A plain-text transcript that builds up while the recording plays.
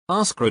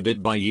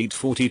AskReddit by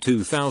Yeet40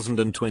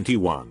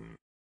 2021.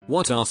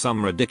 What are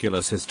some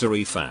ridiculous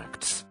history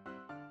facts?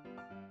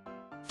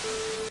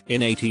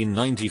 In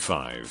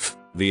 1895,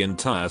 the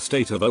entire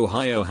state of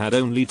Ohio had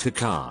only 2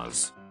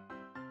 cars.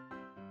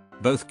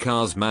 Both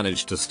cars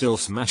managed to still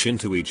smash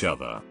into each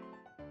other.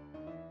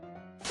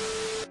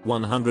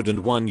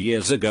 101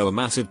 years ago, a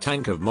massive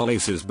tank of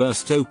molasses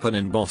burst open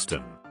in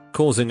Boston,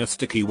 causing a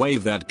sticky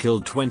wave that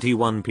killed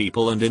 21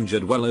 people and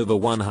injured well over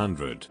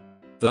 100.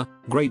 The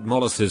Great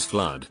Molasses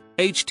Flood,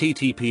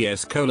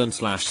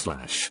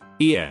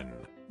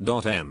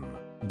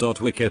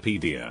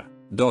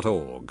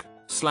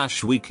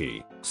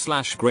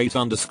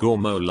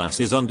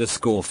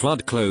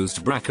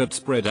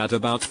 spread at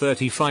about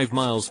 35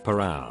 miles per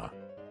hour.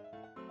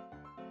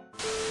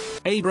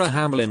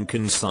 Abraham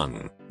Lincoln's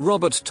son,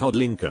 Robert Todd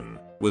Lincoln,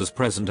 was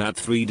present at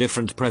 3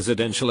 different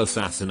presidential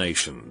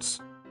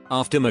assassinations.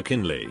 After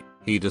McKinley,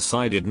 he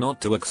decided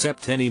not to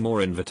accept any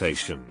more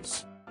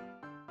invitations.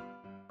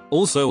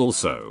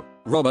 Also,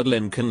 Robert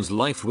Lincoln's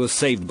life was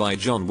saved by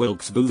John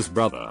Wilkes Booth's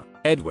brother,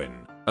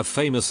 Edwin, a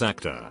famous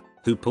actor,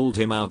 who pulled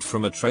him out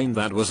from a train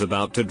that was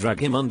about to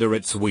drag him under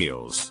its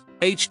wheels.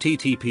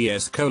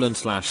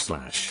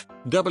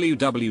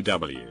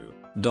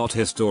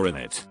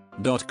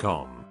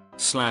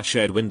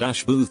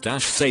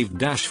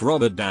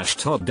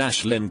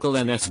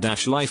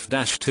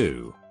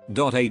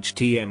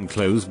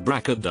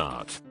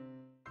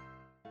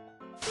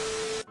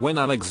 When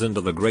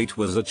Alexander the Great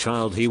was a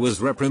child, he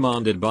was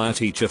reprimanded by a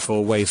teacher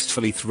for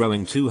wastefully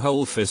throwing 2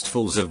 whole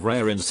fistfuls of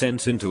rare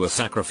incense into a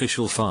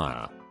sacrificial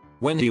fire.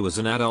 When he was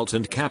an adult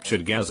and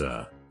captured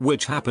Gaza,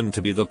 which happened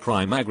to be the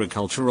prime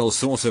agricultural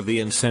source of the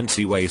incense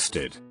he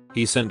wasted,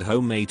 he sent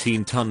home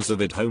 18 tons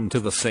of it home to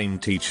the same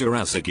teacher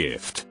as a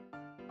gift.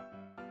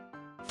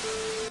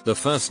 The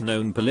first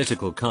known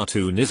political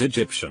cartoon is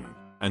Egyptian,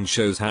 and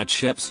shows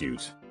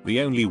Hatshepsut, the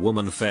only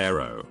woman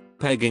pharaoh,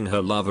 pegging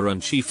her lover and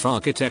chief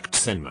architect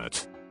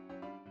Senmut.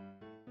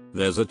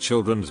 There's a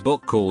children's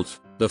book called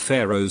The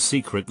Pharaoh's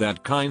Secret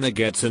that kinda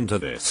gets into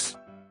this.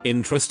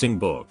 Interesting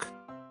book.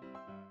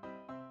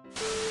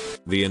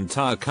 The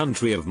entire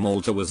country of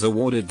Malta was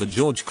awarded the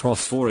George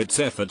Cross for its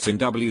efforts in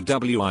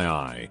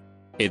WWII.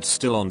 It's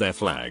still on their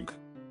flag.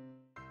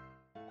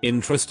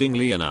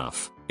 Interestingly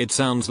enough, it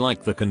sounds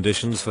like the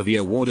conditions for the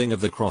awarding of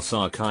the cross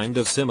are kind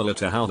of similar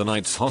to how the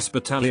Knights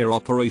Hospitalier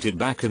operated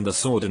back in the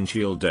Sword and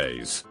Shield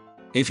days.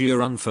 If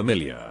you're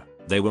unfamiliar,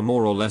 they were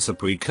more or less a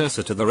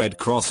precursor to the Red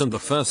Cross and the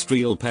first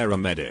real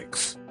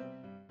paramedics.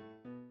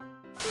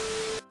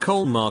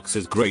 Karl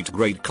Marx's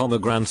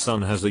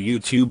great-great-grandson has a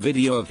YouTube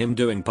video of him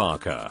doing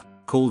Parker,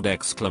 called ! I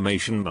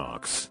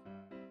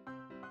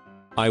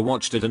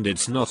watched it and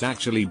it's not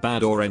actually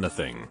bad or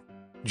anything.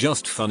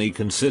 Just funny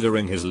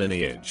considering his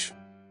lineage.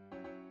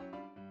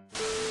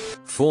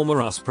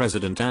 Former US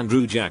President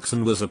Andrew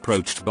Jackson was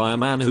approached by a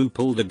man who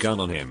pulled a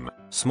gun on him.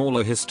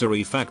 Smaller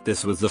history fact: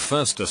 this was the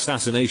first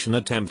assassination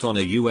attempt on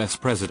a US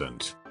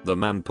president. The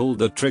man pulled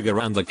the trigger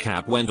and the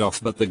cap went off,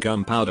 but the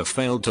gunpowder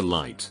failed to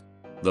light.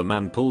 The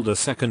man pulled a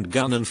second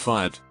gun and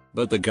fired,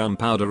 but the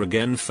gunpowder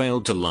again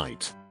failed to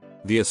light.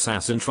 The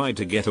assassin tried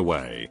to get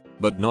away,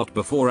 but not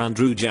before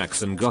Andrew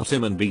Jackson got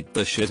him and beat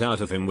the shit out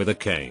of him with a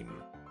cane.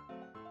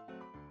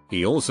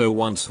 He also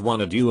once won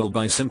a duel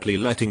by simply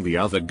letting the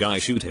other guy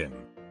shoot him.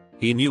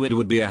 He knew it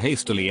would be a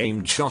hastily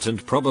aimed shot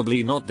and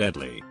probably not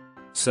deadly.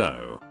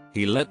 So,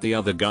 he let the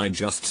other guy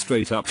just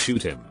straight up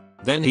shoot him.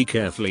 Then he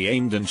carefully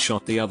aimed and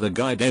shot the other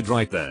guy dead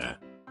right there.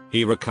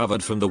 He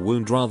recovered from the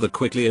wound rather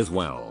quickly as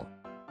well.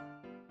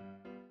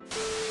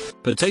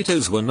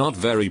 Potatoes were not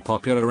very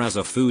popular as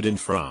a food in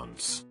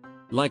France.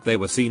 Like, they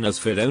were seen as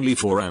fit only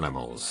for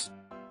animals.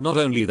 Not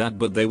only that,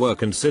 but they were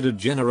considered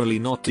generally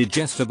not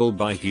digestible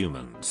by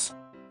humans.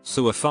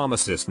 So a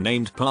pharmacist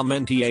named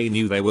Parmentier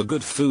knew they were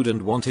good food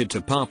and wanted to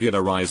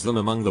popularize them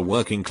among the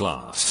working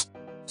class.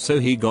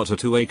 So he got a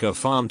 2-acre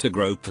farm to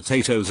grow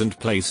potatoes and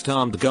placed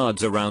armed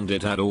guards around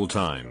it at all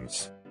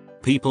times.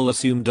 People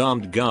assumed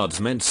armed guards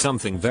meant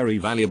something very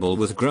valuable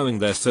was growing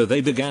there, so they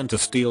began to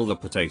steal the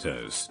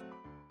potatoes.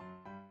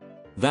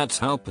 That's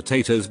how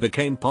potatoes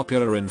became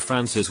popular in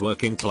France's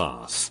working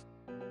class.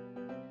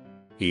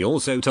 He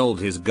also told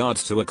his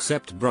guards to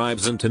accept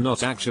bribes and to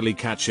not actually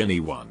catch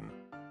anyone.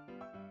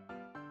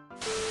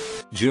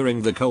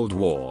 During the Cold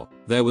War,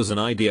 there was an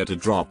idea to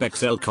drop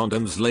XL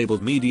condoms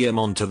labeled medium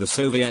onto the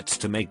Soviets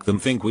to make them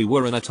think we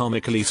were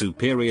anatomically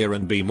superior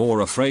and be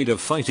more afraid of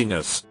fighting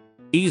us.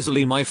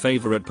 Easily my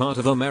favorite part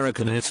of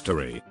American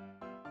history.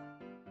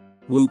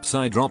 Whoops,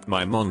 I dropped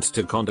my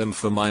monster condom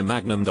for my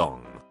magnum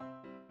dong.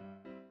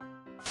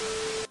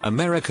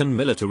 American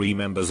military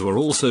members were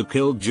also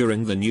killed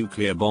during the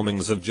nuclear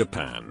bombings of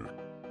Japan.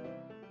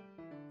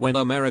 When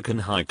American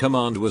High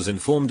Command was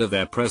informed of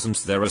their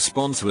presence, their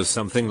response was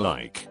something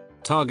like,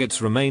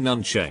 "Targets remain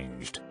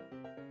unchanged."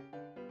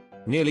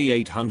 Nearly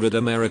 800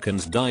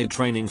 Americans died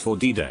training for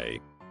D-Day.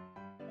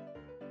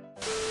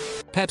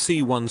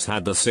 Pepsi once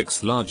had the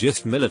 6th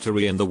largest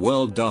military in the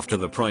world after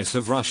the price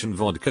of Russian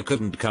vodka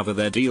couldn't cover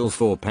their deal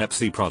for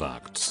Pepsi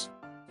products.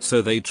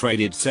 so they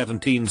traded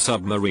 17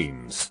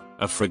 submarines,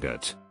 a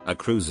frigate, a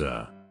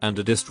cruiser, and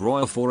a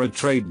destroyer for a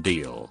trade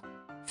deal.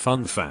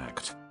 Fun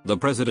fact, the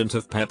president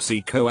of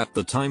PepsiCo at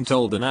the time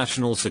told the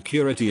National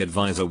Security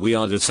Advisor, "We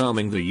are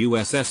disarming the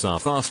USSR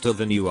faster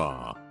than you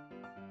are."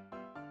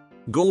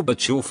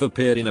 Gorbachev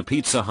appeared in a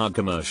Pizza Hut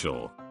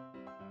commercial.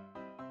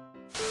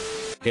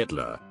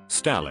 Hitler,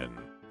 Stalin,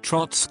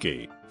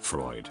 Trotsky,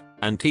 Freud,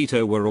 and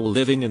Tito were all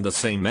living in the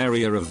same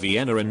area of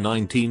Vienna in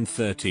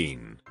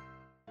 1913.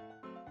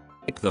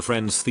 The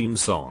Friends theme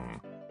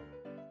song.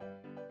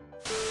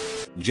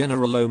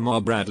 General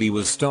Omar Bradley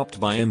was stopped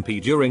by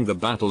MP during the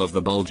Battle of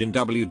the Bulge in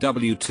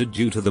WW2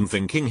 due to them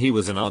thinking he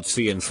was a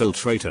Nazi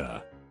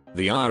infiltrator.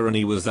 The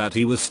irony was that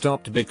he was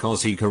stopped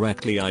because he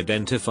correctly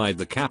identified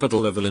the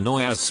capital of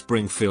Illinois as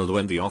Springfield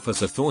when the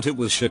officer thought it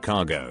was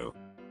Chicago.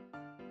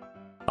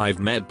 I've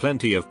met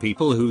plenty of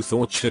people who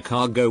thought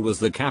Chicago was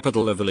the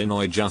capital of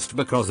Illinois just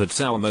because it's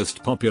our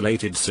most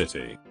populated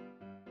city.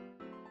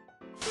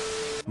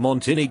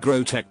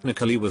 Montenegro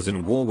technically was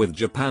in war with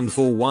Japan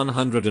for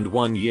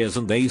 101 years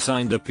and they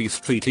signed a peace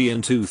treaty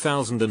in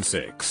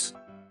 2006.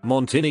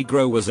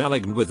 Montenegro was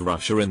allied with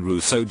Russia in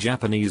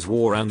Russo-Japanese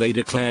War and they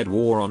declared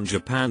war on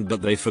Japan,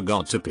 but they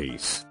forgot to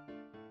peace.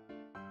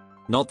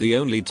 Not the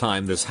only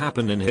time this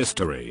happened in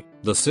history,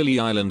 the Scilly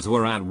Islands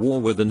were at war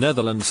with the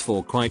Netherlands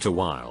for quite a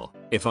while,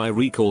 if I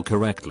recall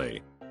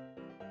correctly.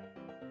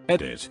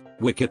 Edit,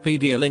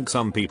 Wikipedia link.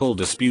 Some people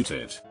dispute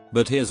it,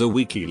 but here's a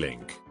wiki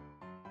link.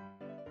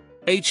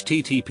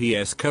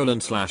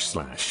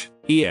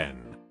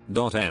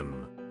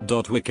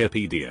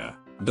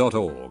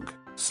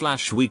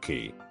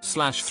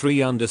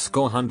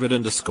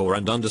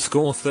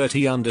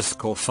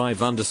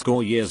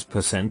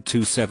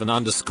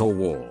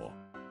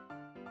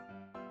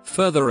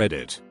 Further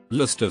edit,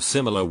 list of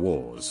similar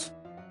wars.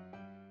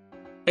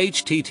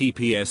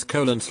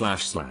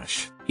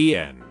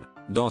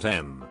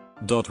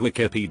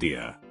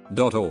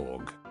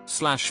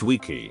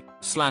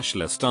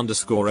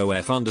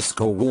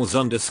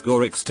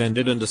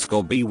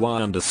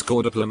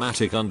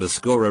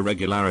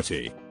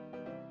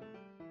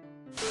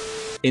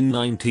 In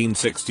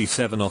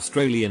 1967,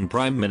 Australian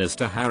Prime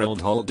Minister Harold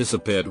Holt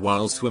disappeared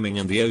while swimming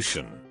in the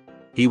ocean.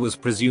 He was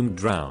presumed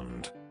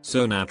drowned,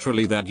 so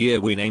naturally that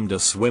year we named a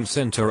swim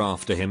center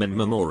after him in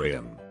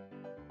memoriam.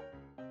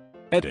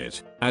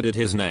 Edit, added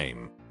his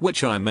name,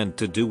 which I meant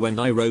to do when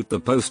I wrote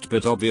the post,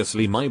 but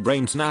obviously my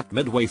brain snapped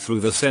midway through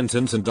the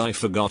sentence and I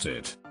forgot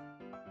it.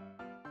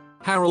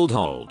 Harold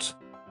Holt.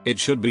 It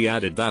should be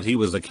added that he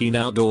was a keen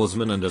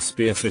outdoorsman and a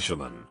spear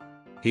fisherman.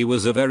 He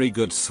was a very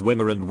good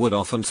swimmer and would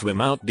often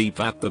swim out deep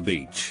at the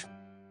beach.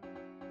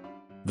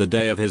 The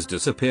day of his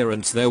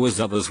disappearance there was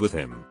others with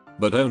him,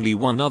 but only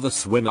one other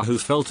swimmer who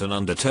felt an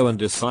undertow and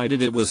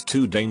decided it was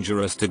too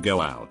dangerous to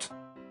go out.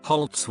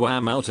 Holt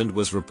swam out and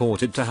was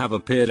reported to have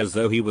appeared as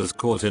though he was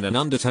caught in an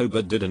undertow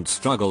but didn't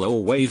struggle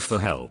or wave for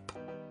help.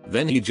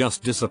 Then he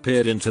just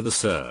disappeared into the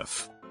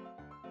surf.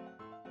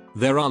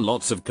 There are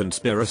lots of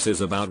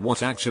conspiracies about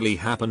what actually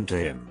happened to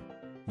him,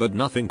 but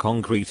nothing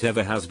concrete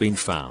ever has been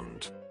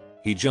found.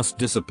 He just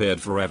disappeared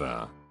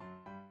forever.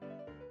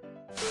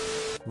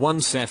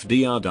 Once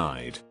FDR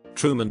died,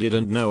 Truman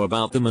didn't know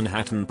about the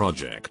Manhattan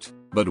Project,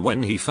 but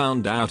when he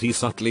found out he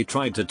subtly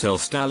tried to tell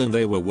Stalin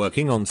they were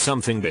working on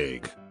something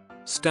big.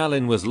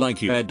 Stalin was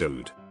like, "Yeah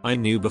dude, I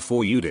knew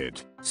before you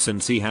did,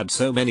 since he had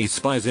so many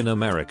spies in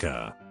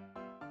America."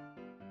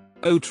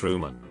 Oh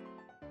Truman.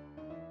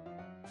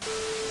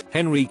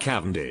 Henry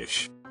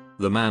Cavendish.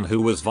 The man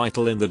who was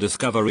vital in the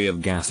discovery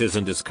of gases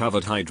and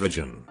discovered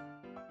hydrogen.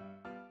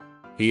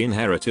 He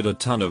inherited a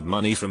ton of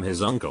money from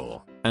his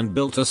uncle, and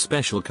built a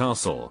special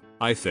castle,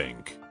 I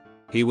think.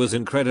 He was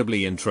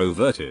incredibly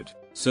introverted,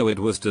 so it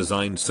was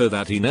designed so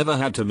that he never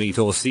had to meet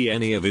or see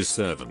any of his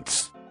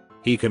servants.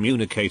 He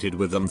communicated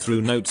with them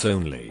through notes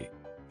only.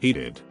 He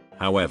did,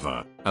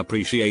 however,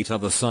 appreciate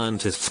other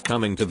scientists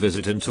coming to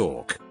visit and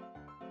talk.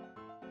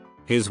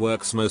 His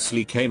works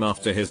mostly came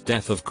after his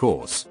death, of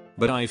course,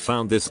 but I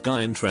found this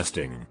guy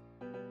interesting.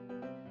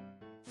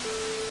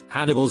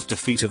 Hannibal's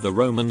defeat of the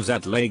Romans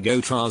at Lago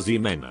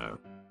Trasimeno.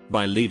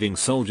 By leaving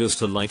soldiers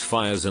to light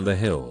fires in the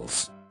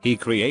hills, he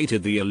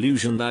created the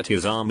illusion that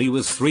his army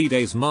was 3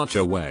 days' march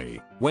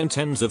away, when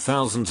tens of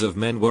thousands of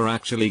men were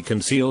actually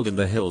concealed in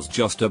the hills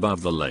just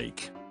above the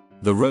lake.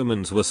 The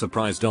Romans were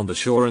surprised on the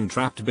shore and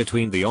trapped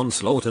between the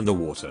onslaught and the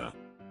water.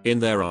 In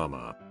their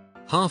armor,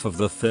 half of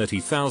the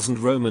 30,000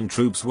 Roman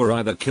troops were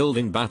either killed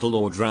in battle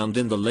or drowned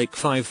in the lake.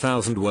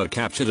 5,000 were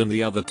captured and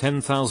the other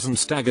 10,000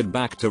 staggered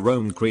back to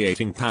Rome,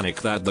 creating panic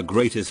that the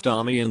greatest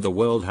army in the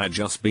world had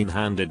just been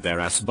handed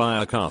their ass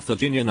by a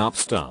Carthaginian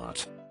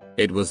upstart.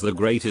 It was the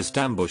greatest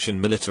ambush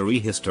in military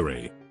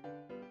history.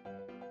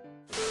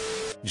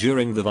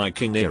 During the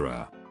Viking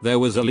era, there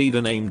was a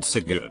leader named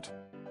Sigurd.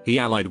 He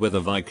allied with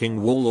a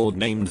Viking warlord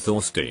named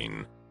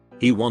Thorstein.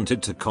 He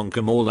wanted to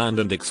conquer more land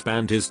and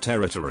expand his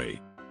territory.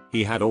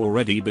 He had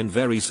already been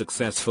very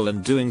successful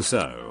in doing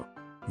so.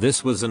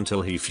 This was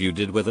until he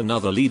feuded with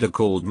another leader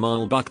called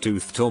Marl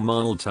Bucktoothed or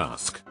Marl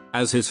Tusk.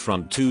 as his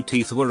front two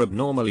teeth were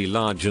abnormally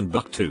large and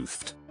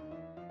buck-toothed.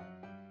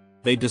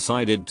 They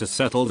decided to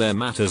settle their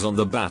matters on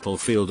the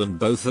battlefield and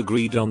both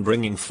agreed on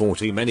bringing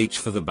 40 men each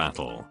for the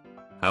battle.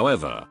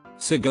 However,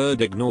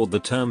 Sigurd ignored the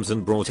terms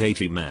and brought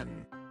 80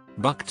 men.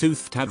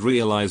 Buck-toothed had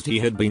realized he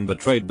had been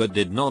betrayed but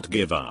did not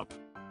give up.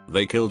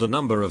 They killed a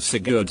number of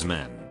Sigurd's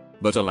men,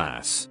 but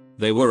alas,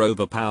 they were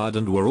overpowered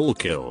and were all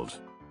killed.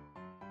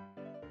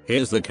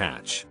 Here's the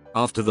catch.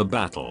 After the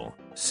battle,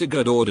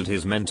 Sigurd ordered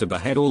his men to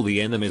behead all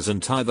the enemies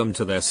and tie them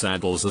to their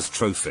saddles as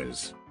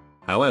trophies.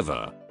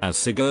 However, as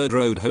Sigurd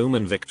rode home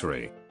in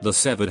victory, the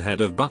severed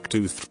head of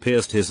Buck-toothed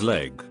pierced his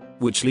leg,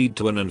 which led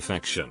to an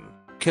infection,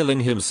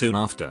 killing him soon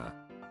after.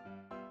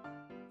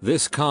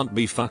 This can't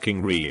be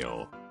fucking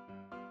real.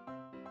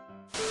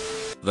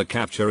 The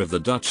capture of the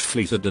Dutch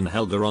fleet at Den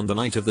Helder on the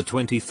night of the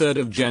 23rd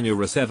of January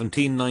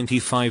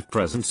 1795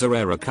 presents a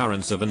rare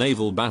occurrence of a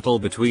naval battle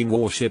between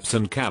warships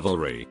and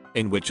cavalry,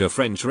 in which a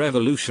French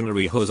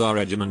Revolutionary Hussar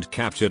regiment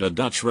captured a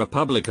Dutch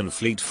Republican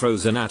fleet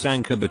frozen at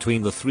anchor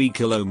between the 3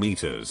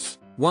 kilometers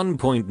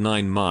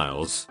 (1.9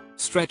 miles)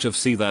 stretch of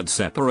sea that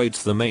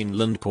separates the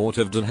mainland port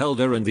of Den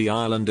Helder and the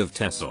island of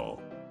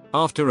Texel.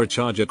 After a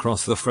charge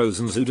across the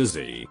frozen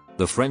Zuiderzee,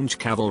 the French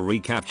cavalry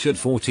captured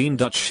 14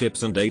 Dutch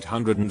ships and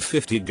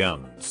 850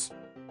 guns.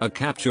 A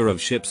capture of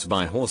ships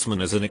by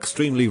horsemen is an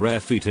extremely rare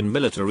feat in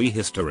military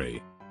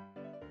history.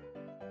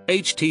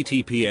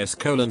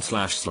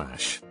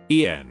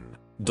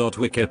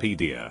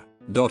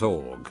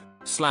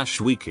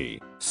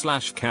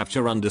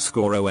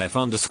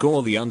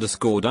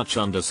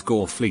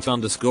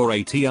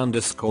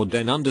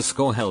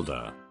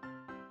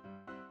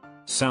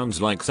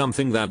 Sounds like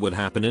something that would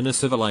happen in a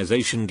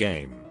Civilization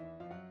game.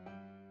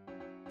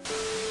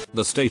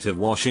 The state of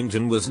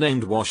Washington was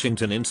named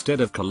Washington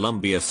instead of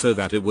Columbia so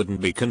that it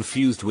wouldn't be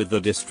confused with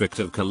the District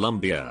of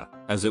Columbia,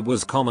 as it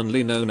was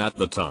commonly known at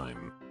the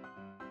time.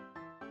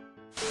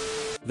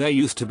 There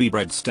used to be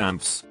bread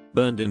stamps,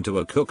 burned into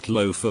a cooked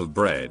loaf of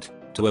bread,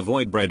 to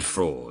avoid bread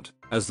fraud,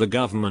 as the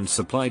government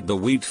supplied the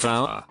wheat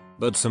flour,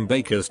 but some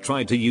bakers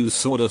tried to use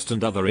sawdust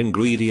and other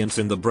ingredients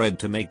in the bread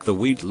to make the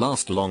wheat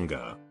last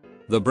longer.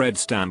 The bread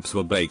stamps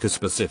were baker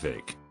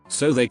specific,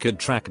 so they could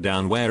track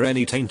down where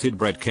any tainted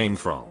bread came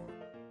from.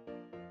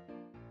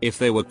 If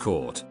they were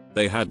caught,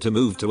 they had to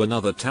move to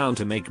another town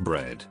to make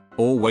bread,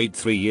 or wait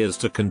 3 years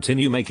to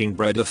continue making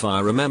bread if I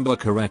remember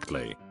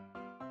correctly.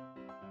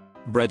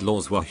 Bread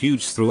laws were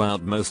huge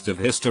throughout most of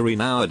history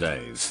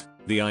nowadays.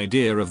 The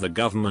idea of the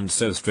government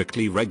so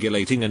strictly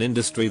regulating an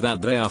industry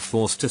that they are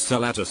forced to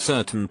sell at a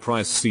certain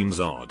price seems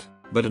odd.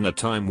 But in a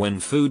time when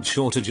food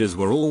shortages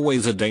were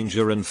always a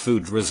danger and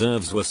food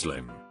reserves were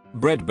slim,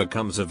 bread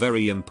becomes a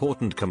very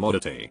important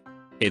commodity.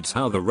 It's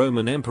how the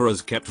Roman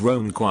emperors kept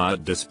Rome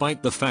quiet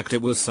despite the fact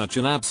it was such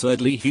an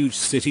absurdly huge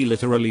city,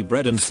 literally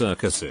bread and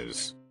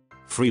circuses.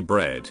 Free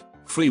bread,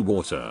 free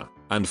water,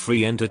 and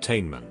free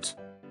entertainment.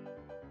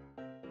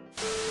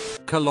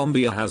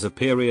 Colombia has a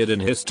period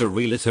in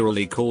history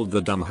literally called the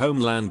dumb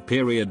homeland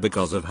period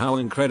because of how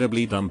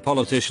incredibly dumb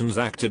politicians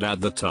acted at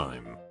the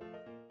time.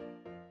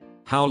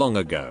 How long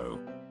ago?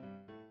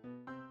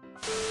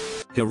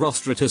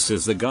 Herostratus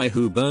is the guy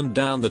who burned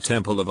down the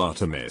temple of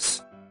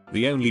Artemis.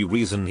 The only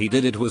reason he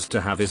did it was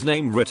to have his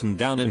name written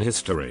down in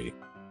history.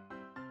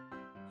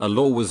 A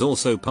law was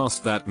also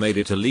passed that made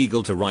it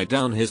illegal to write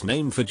down his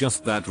name for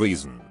just that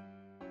reason.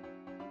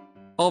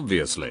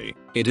 Obviously,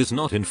 it is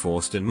not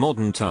enforced in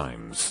modern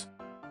times.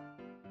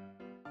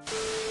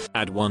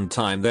 At one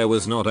time there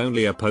was not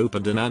only a pope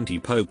and an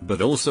anti-pope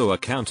but also a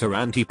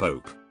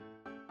counter-anti-pope.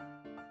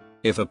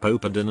 If a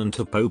pope and an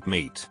anti-pope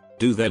meet,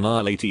 do they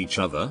annihilate each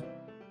other?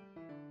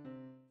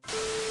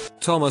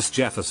 Thomas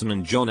Jefferson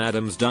and John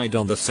Adams died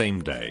on the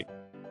same day.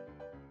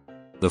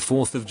 The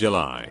 4th of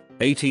July,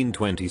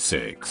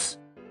 1826.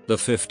 The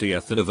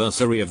 50th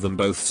anniversary of them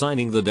both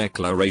signing the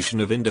Declaration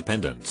of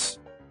Independence.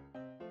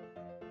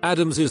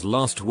 Adams's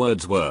last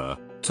words were,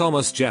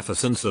 "Thomas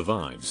Jefferson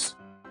survives."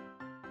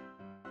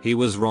 He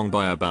was wrong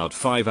by about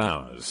 5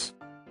 hours.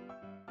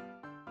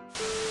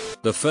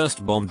 The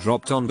first bomb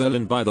dropped on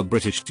Berlin by the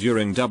British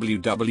during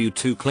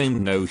WW2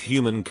 claimed no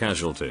human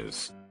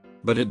casualties.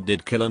 But it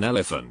did kill an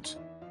elephant.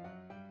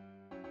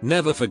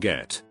 Never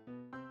forget.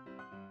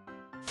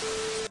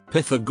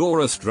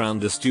 Pythagoras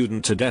drowned a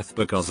student to death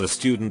because a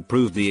student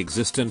proved the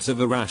existence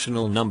of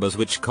irrational numbers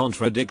which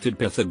contradicted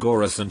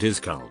Pythagoras and his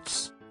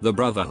cult's, the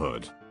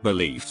Brotherhood,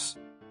 beliefs.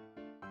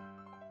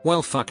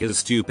 Well, fuck his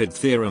stupid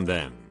theorem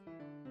then.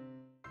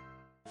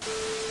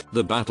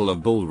 The Battle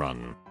of Bull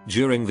Run,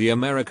 during the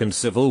American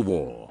Civil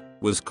War,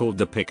 was called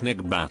the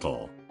Picnic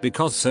Battle,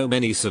 because so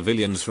many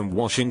civilians from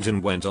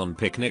Washington went on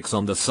picnics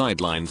on the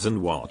sidelines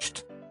and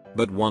watched.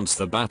 But once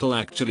the battle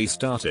actually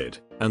started,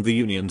 and the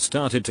Union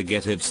started to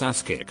get its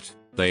ass kicked,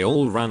 they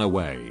all ran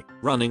away,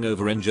 running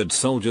over injured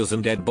soldiers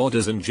and dead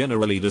bodies and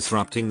generally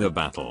disrupting the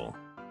battle.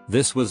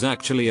 This was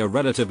actually a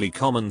relatively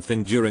common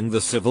thing during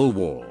the Civil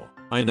War.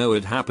 I know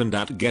it happened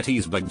at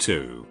Gettysburg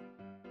too.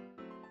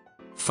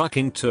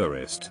 Fucking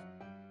tourist.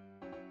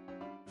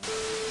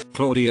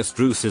 Claudius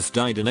Drusus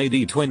died in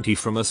AD 20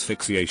 from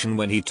asphyxiation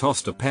when he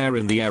tossed a pear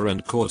in the air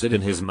and caught it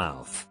in his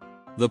mouth.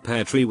 The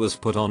pear tree was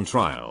put on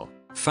trial,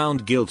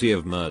 found guilty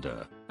of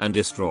murder, and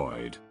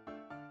destroyed.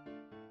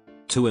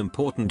 2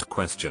 important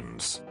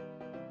questions.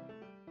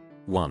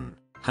 1.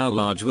 How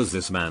large was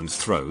this man's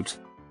throat?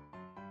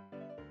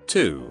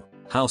 2.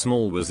 How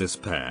small was this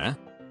pear?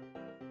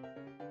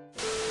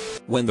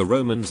 When the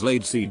Romans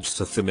laid siege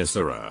to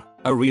Themyscira,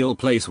 a real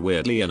place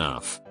weirdly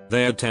enough,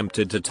 they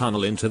attempted to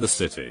tunnel into the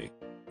city.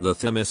 The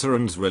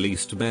Themyscirans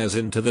released bears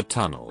into the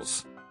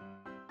tunnels.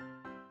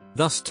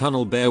 Thus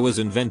tunnel bear was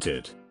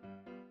invented.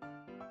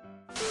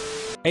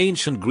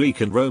 Ancient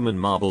Greek and Roman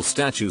marble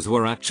statues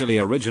were actually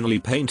originally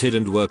painted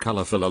and were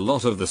colorful. A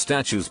lot of the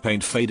statues'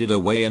 paint faded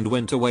away and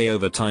went away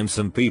over time.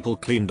 Some people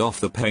cleaned off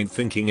the paint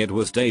thinking it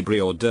was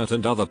debris or dirt,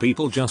 and other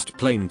people just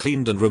plain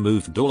cleaned and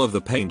removed all of the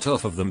paint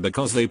off of them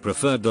because they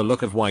preferred the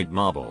look of white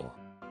marble.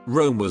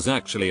 Rome was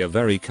actually a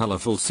very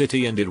colorful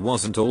city, and it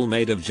wasn't all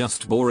made of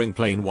just boring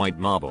plain white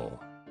marble.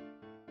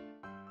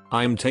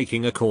 I'm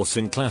taking a course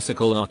in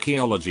classical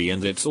archaeology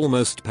and it's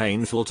almost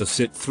painful to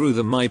sit through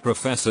them. My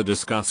professor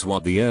discuss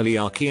what the early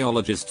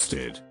archaeologists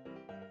did.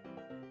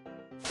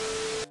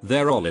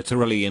 There are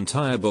literally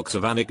entire books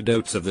of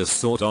anecdotes of this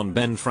sort on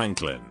Ben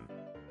Franklin.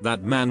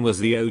 That man was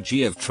the OG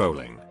of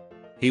trolling.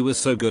 He was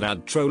so good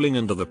at trolling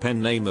under the pen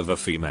name of a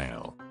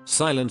female,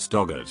 Silence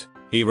Doggett,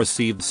 he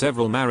received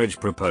several marriage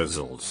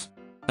proposals.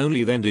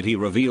 Only then did he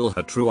reveal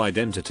her true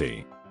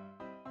identity.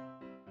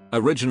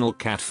 Original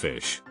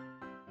catfish.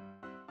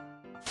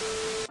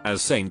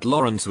 As St.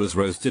 Lawrence was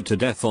roasted to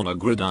death on a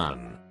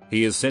gridiron,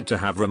 he is said to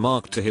have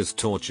remarked to his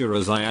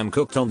torturers, "I am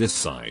cooked on this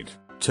side,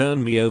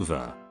 turn me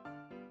over."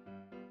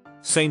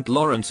 St.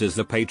 Lawrence is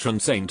the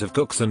patron saint of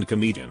cooks and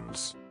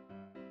comedians.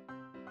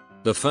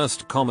 The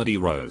first comedy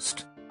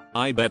roast.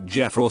 I bet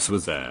Jeff Ross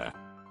was there.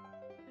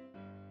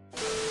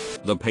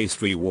 The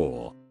Pastry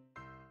War.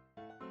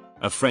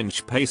 A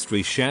French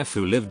pastry chef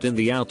who lived in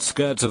the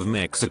outskirts of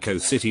Mexico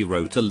City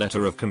wrote a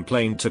letter of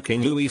complaint to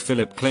King Louis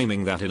Philippe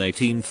claiming that in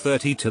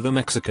 1832 the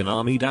Mexican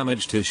army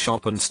damaged his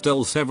shop and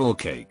stole several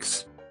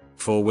cakes,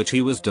 for which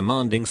he was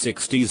demanding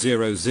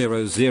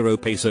 60,000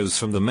 pesos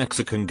from the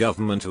Mexican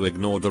government, who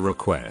ignored the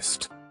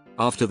request.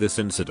 After this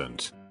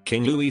incident,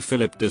 King Louis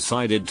Philippe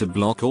decided to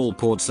block all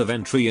ports of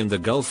entry in the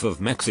Gulf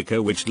of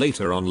Mexico, which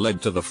later on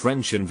led to the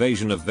French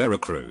invasion of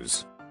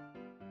Veracruz.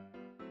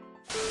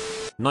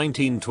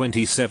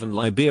 1927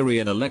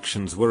 Liberian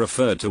elections were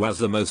referred to as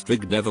the most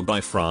rigged ever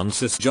by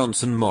Francis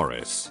Johnson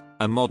Morris,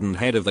 a modern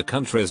head of the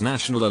country's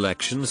National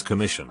Elections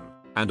Commission,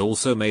 and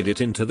also made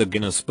it into the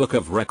Guinness Book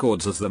of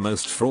Records as the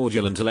most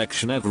fraudulent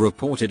election ever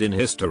reported in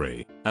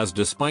history, as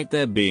despite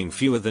there being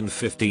fewer than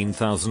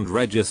 15,000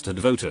 registered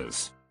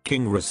voters,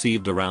 King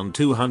received around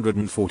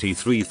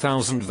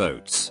 243,000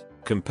 votes,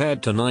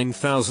 compared to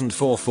 9,000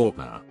 for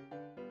Faulkner.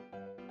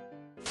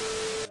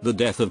 The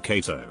death of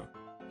Cato.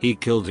 He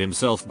killed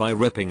himself by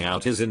ripping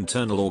out his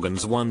internal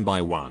organs one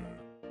by one.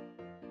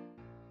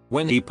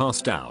 When he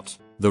passed out,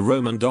 the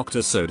Roman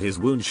doctor sewed his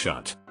wound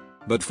shut.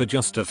 But for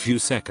just a few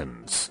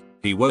seconds,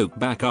 he woke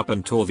back up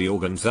and tore the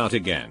organs out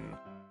again.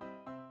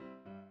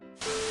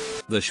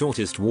 The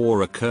shortest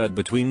war occurred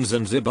between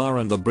Zanzibar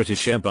and the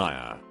British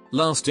Empire,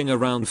 lasting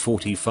around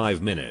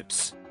 45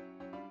 minutes.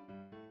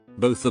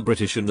 Both the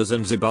British and the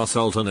Zanzibar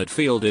Sultanate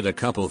fielded a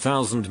couple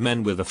thousand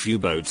men with a few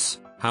boats.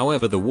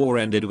 However, the war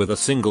ended with a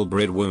single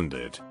Brit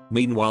wounded.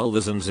 Meanwhile, the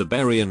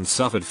Zanzibarians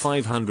suffered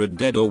 500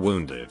 dead or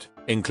wounded,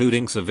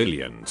 including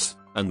civilians,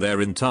 and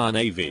their entire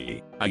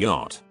navy, a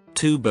yacht,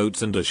 2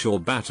 boats and a shore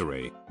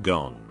battery,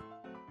 gone.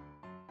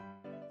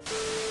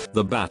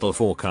 The battle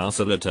for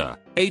Castellata,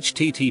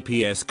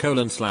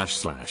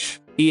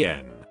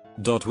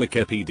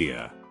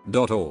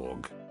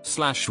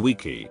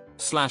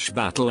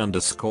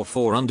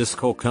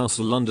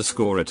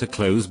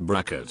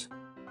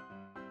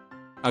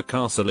 A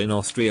castle in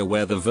Austria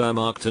where the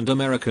Wehrmacht and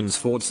Americans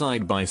fought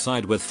side by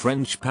side with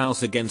French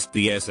POWs against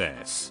the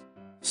SS.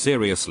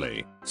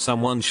 Seriously,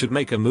 someone should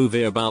make a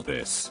movie about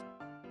this.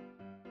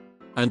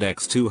 And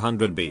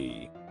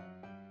X200B.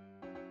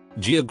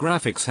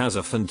 Geographics has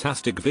a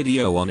fantastic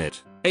video on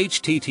it,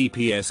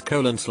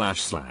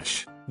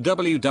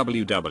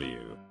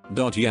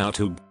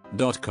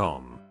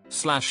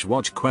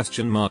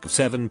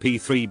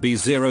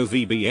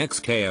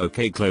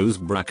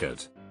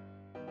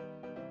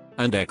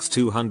 And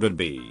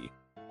X200B.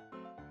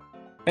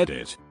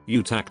 Edit,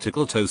 You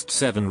Tactical Toast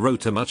 7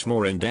 wrote a much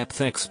more in-depth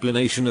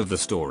explanation of the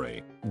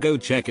story. Go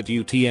check it.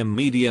 UTM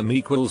Medium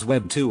equals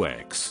Web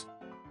 2x.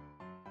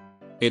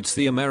 It's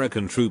the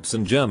American troops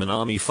and German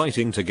army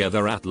fighting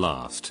together at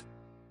last.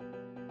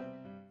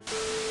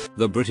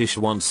 The British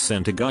once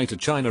sent a guy to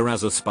China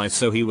as a spy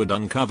so he would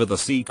uncover the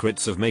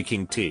secrets of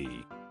making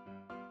tea.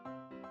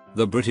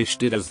 The British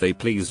did as they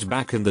pleased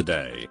back in the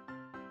day.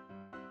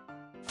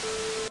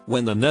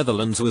 When the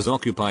Netherlands was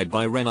occupied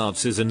by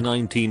Renaissance in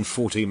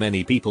 1940,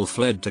 many people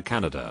fled to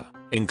Canada,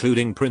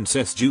 including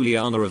Princess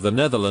Juliana of the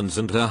Netherlands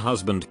and her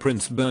husband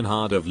Prince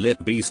Bernhard of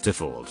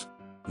Lippe-Beestefeld.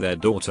 Their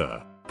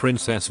daughter,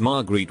 Princess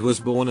Margriet, was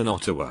born in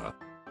Ottawa.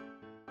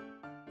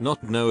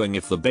 Not knowing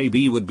if the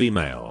baby would be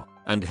male,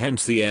 and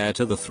hence the heir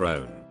to the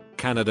throne,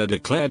 Canada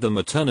declared the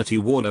maternity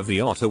ward of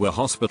the Ottawa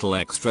Hospital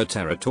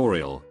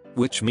extraterritorial,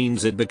 which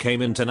means it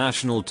became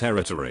international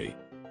territory.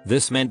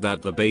 This meant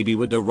that the baby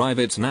would derive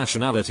its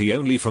nationality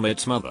only from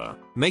its mother,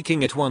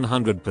 making it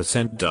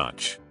 100%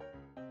 Dutch.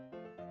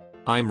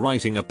 I'm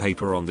writing a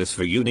paper on this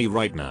for uni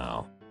right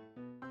now.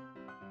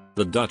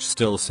 The Dutch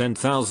still send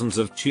thousands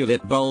of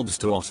tulip bulbs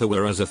to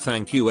Ottawa as a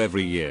thank you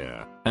every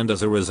year, and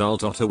as a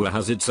result Ottawa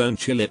has its own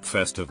tulip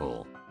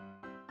festival.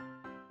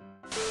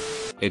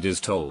 It is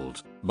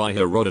told, by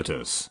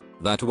Herodotus,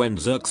 that when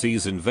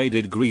Xerxes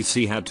invaded Greece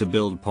he had to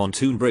build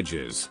pontoon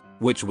bridges,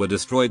 which were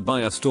destroyed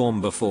by a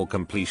storm before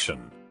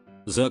completion.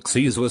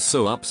 Xerxes was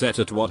so upset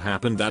at what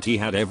happened that he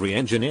had every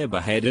engineer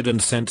beheaded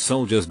and sent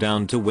soldiers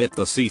down to whip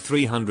the sea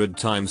 300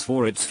 times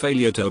for its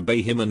failure to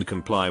obey him and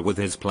comply with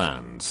his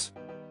plans.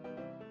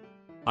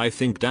 I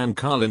think Dan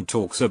Carlin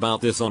talks about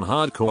this on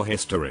Hardcore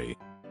History.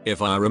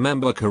 If I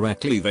remember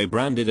correctly, they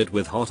branded it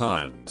with hot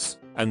irons,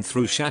 and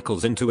threw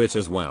shackles into it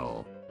as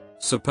well.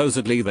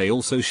 Supposedly they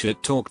also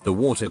shit-talked the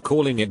water,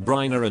 calling it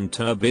briner and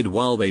turbid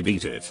while they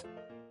beat it.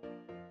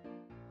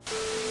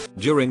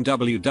 During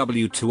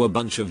WW2 a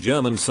bunch of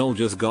German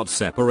soldiers got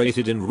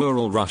separated in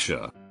rural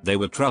Russia. They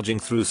were trudging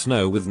through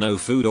snow with no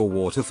food or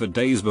water for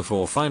days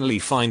before finally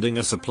finding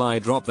a supply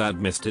drop that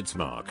missed its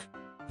mark.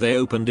 They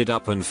opened it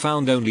up and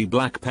found only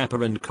black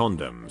pepper and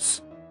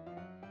condoms.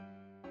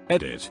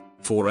 Edit.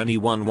 For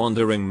anyone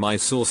wondering, my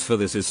source for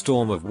this is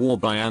Storm of War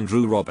by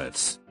Andrew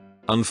Roberts.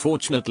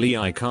 Unfortunately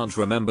I can't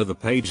remember the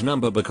page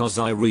number because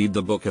I read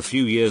the book a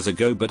few years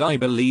ago, but I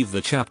believe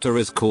the chapter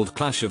is called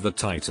Clash of the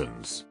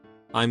Titans.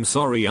 I'm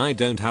sorry I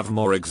don't have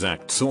more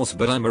exact source,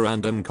 but I'm a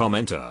random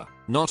commenter,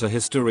 not a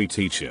history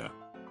teacher.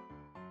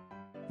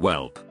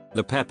 Welp,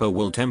 the pepper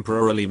will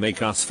temporarily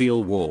make us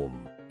feel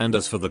warm, and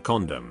as for the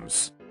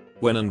condoms,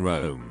 when in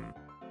Rome.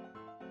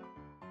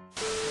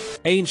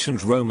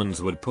 Ancient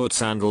Romans would put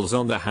sandals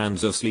on the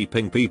hands of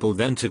sleeping people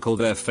then tickle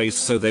their face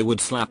so they would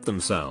slap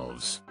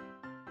themselves.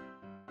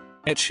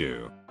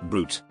 Etchu,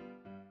 brute.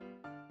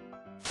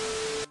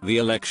 The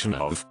election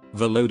of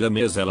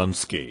Volodymyr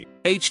Zelensky.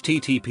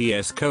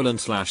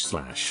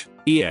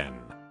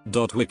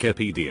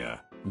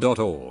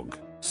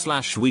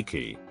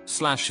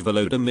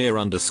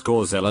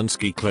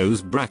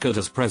 https://en.wikipedia.org/wiki/Volodymyr_Zelensky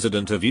as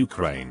president of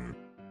Ukraine.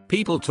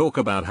 People talk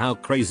about how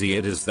crazy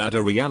it is that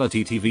a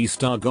reality TV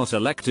star got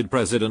elected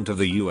president of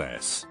the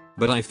US,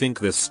 but I think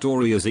this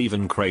story is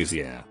even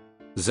crazier.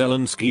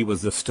 Zelensky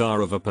was the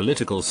star of a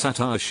political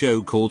satire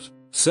show called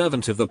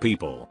Servant of the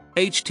People.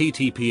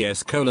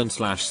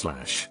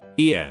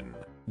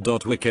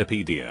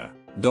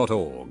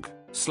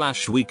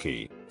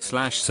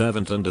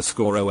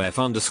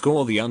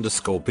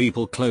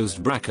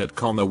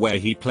 where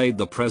he played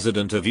the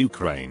president of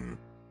Ukraine.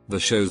 The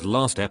show's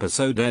last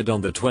episode aired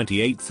on the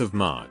 28th of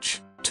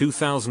March,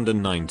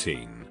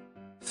 2019.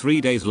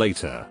 3 days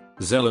later,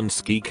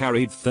 Zelensky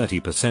carried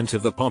 30%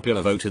 of the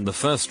popular vote in the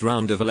first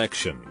round of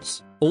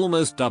elections,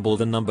 almost double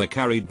the number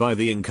carried by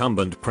the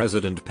incumbent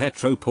President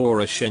Petro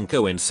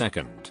Poroshenko in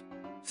second.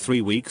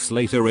 3 weeks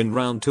later, in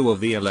round 2 of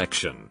the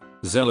election,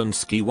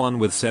 Zelensky won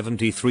with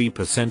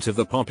 73% of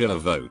the popular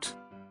vote.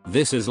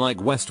 This is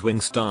like West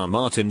Wing star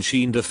Martin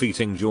Sheen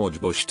defeating George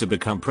Bush to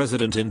become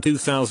president in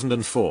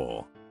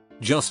 2004.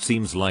 Just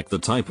seems like the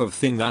type of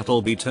thing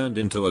that'll be turned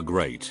into a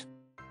great.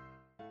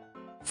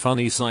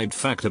 Funny side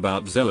fact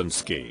about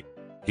Zelensky.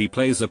 He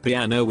plays the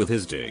piano with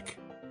his dick.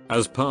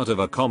 As part of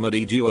a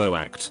comedy duo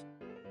act.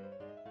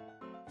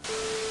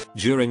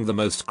 During the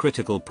most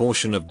critical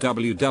portion of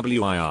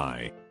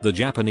WWII, the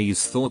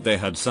Japanese thought they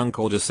had sunk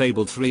or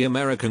disabled 3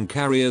 American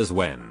carriers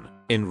when,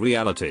 in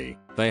reality,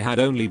 they had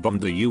only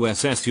bombed the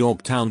USS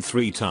Yorktown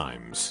 3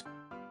 times.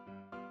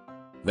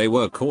 They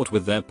were caught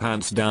with their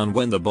pants down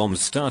when the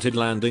bombs started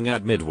landing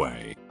at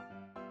Midway.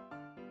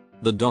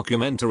 The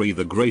documentary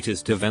The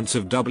Greatest Events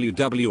of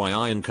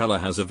WWII in Color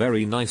has a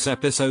very nice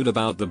episode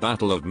about the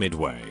Battle of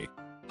Midway.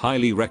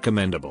 Highly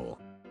recommendable.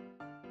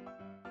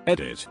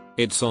 Edit.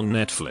 It's on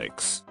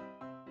Netflix.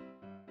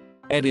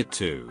 Edit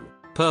 2.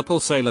 Purple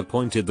Sailor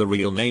pointed the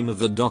real name of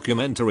the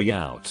documentary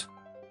out.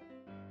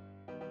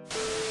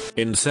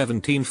 In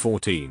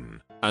 1714,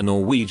 a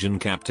Norwegian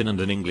captain and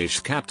an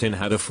English captain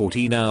had a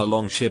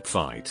 14-hour-long ship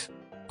fight.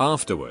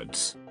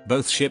 Afterwards,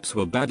 both ships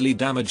were badly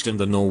damaged and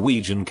the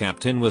Norwegian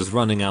captain was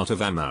running out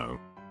of ammo.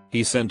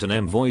 He sent an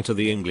envoy to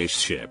the English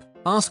ship,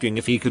 asking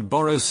if he could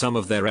borrow some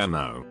of their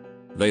ammo.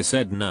 They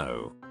said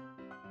no.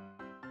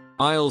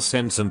 "I'll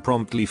send some,"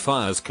 promptly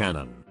fires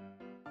cannon.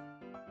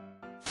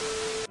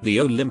 The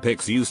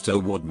Olympics used to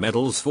award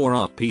medals for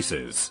art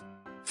pieces.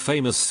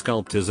 Famous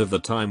sculptors of the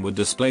time would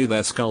display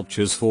their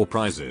sculptures for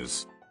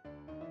prizes.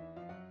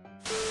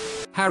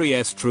 Harry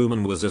S.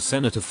 Truman was a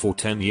senator for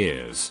 10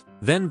 years,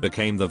 then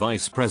became the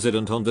vice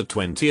president on the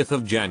 20th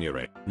of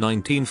January,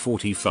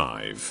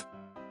 1945.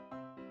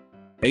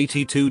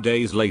 82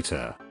 days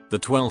later, the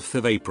 12th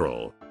of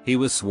April, he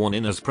was sworn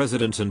in as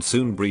president and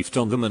soon briefed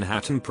on the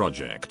Manhattan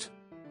Project.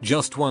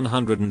 Just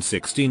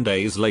 116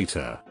 days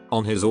later,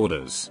 on his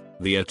orders,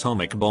 The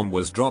atomic bomb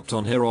was dropped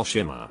on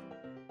Hiroshima.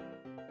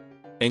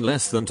 In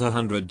less than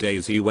 200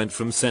 days he went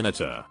from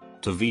senator,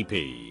 to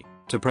VP,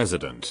 to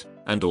president,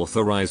 and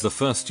authorized the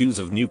first use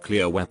of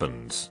nuclear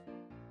weapons.